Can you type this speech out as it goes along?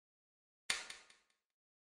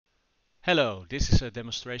Hello, this is a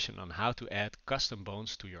demonstration on how to add custom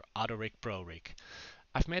bones to your AutoRig Pro rig.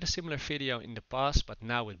 I've made a similar video in the past, but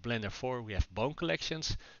now with Blender 4 we have bone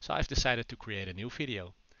collections, so I've decided to create a new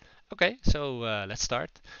video. Okay, so let's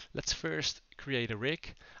start. Let's first create a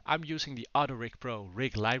rig. I'm using the AutoRig Pro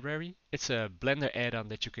rig library. It's a Blender add-on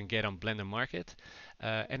that you can get on Blender Market,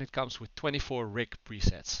 and it comes with 24 rig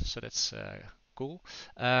presets, so that's cool.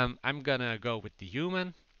 I'm gonna go with the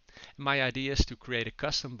human. My idea is to create a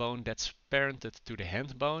custom bone that's parented to the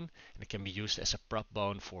hand bone, and it can be used as a prop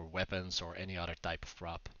bone for weapons or any other type of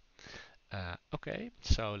prop. Okay,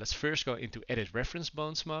 so let's first go into Edit Reference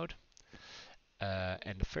Bones mode.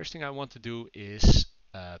 And the first thing I want to do is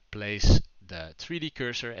place the 3D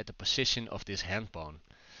cursor at the position of this hand bone.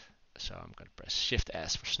 So I'm going to press Shift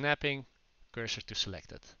S for snapping, cursor to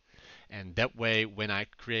selected. And that way, when I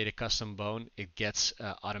create a custom bone, it gets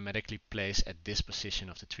automatically placed at this position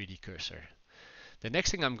of the 3D cursor. The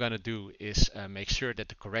next thing I'm going to do is make sure that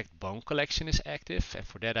the correct bone collection is active, and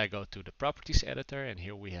for that I go to the properties editor, and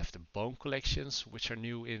here we have the bone collections, which are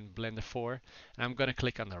new in Blender 4, and I'm going to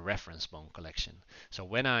click on the reference bone collection. So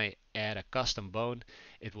when I add a custom bone,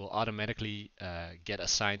 it will automatically get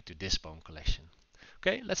assigned to this bone collection.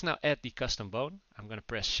 Okay, let's now add the custom bone. I'm going to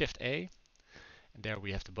press Shift A, and there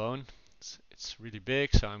we have the bone. It's really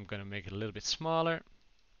big, so I'm going to make it a little bit smaller.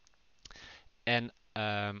 And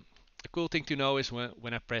the cool thing to know is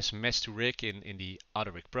when I press Match to Rig in the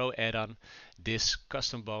AutoRig Pro add-on, this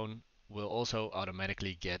custom bone will also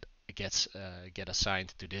automatically get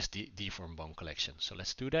assigned to this deform bone collection. So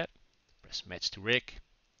let's do that. Press Match to Rig.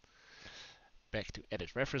 Back to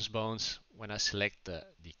Edit Reference Bones. When I select the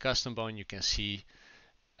custom bone, you can see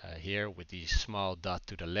here with the small dot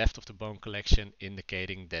to the left of the bone collection,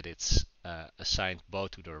 indicating that it's assigned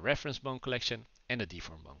both to the reference bone collection and the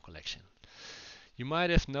deform bone collection. You might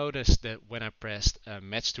have noticed that when I pressed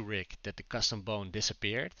Match to Rig that the custom bone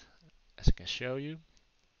disappeared, as I can show you.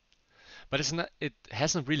 But it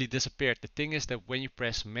hasn't really disappeared. The thing is that when you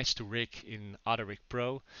press Match to Rig in AutoRig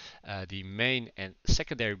Pro, the main and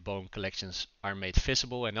secondary bone collections are made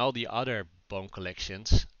visible, and all the other bone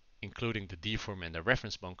collections, including the deform and the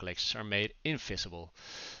reference bone collections, are made invisible.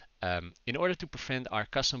 In order to prevent our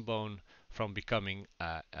custom bone from becoming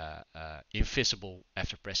invisible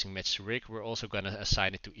after pressing Match to Rig, we're also going to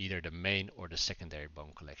assign it to either the main or the secondary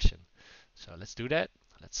bone collection. So let's do that.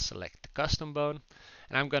 Let's select the custom bone,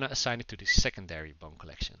 and I'm going to assign it to the secondary bone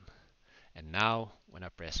collection. And now when I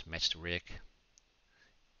press Match to Rig,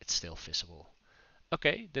 it's still visible.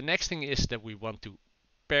 Okay, the next thing is that we want to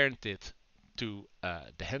parent it to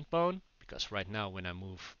the hand bone, because right now when I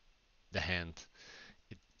move the hand,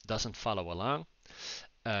 it doesn't follow along.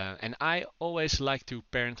 And I always like to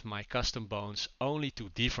parent my custom bones only to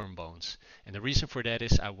deform bones. And the reason for that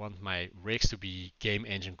is I want my rigs to be game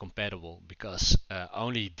engine compatible, because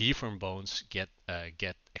only deform bones get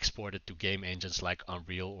exported to game engines like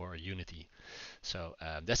Unreal or Unity. So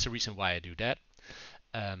that's the reason why I do that.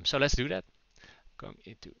 So let's do that. Going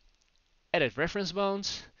into Edit Reference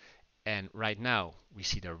Bones. And right now we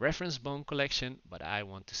see the reference bone collection, but I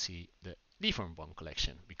want to see the deform bone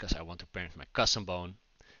collection because I want to parent my custom bone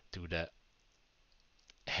to the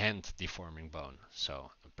hand deforming bone. So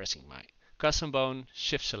I'm pressing my custom bone,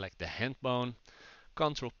 shift select the hand bone,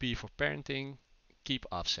 Ctrl P for parenting, keep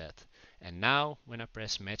offset. And now when I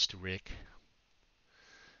press Match to Rig,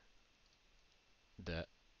 the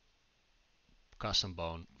custom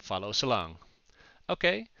bone follows along.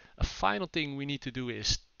 Okay, a final thing we need to do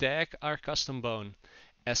is tag our custom bone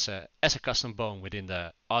as a custom bone within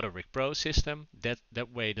the AutoRig Pro system.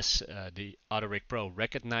 That way the AutoRig Pro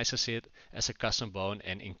recognizes it as a custom bone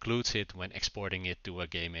and includes it when exporting it to a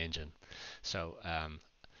game engine. So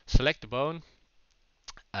select the bone,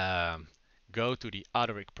 go to the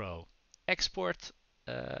AutoRig Pro export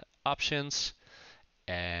options,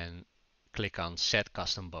 and click on Set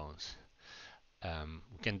Custom Bones.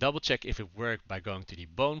 We can double check if it worked by going to the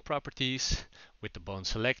bone properties. With the bone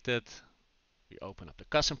selected, we open up the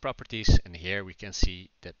custom properties, and here we can see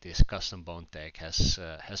that this custom bone tag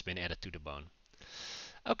has been added to the bone.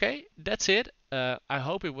 Okay, that's it. I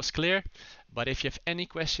hope it was clear, but if you have any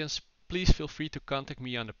questions, please feel free to contact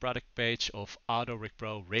me on the product page of AutoRig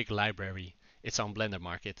Pro Rig Library. It's on Blender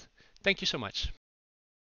Market. Thank you so much.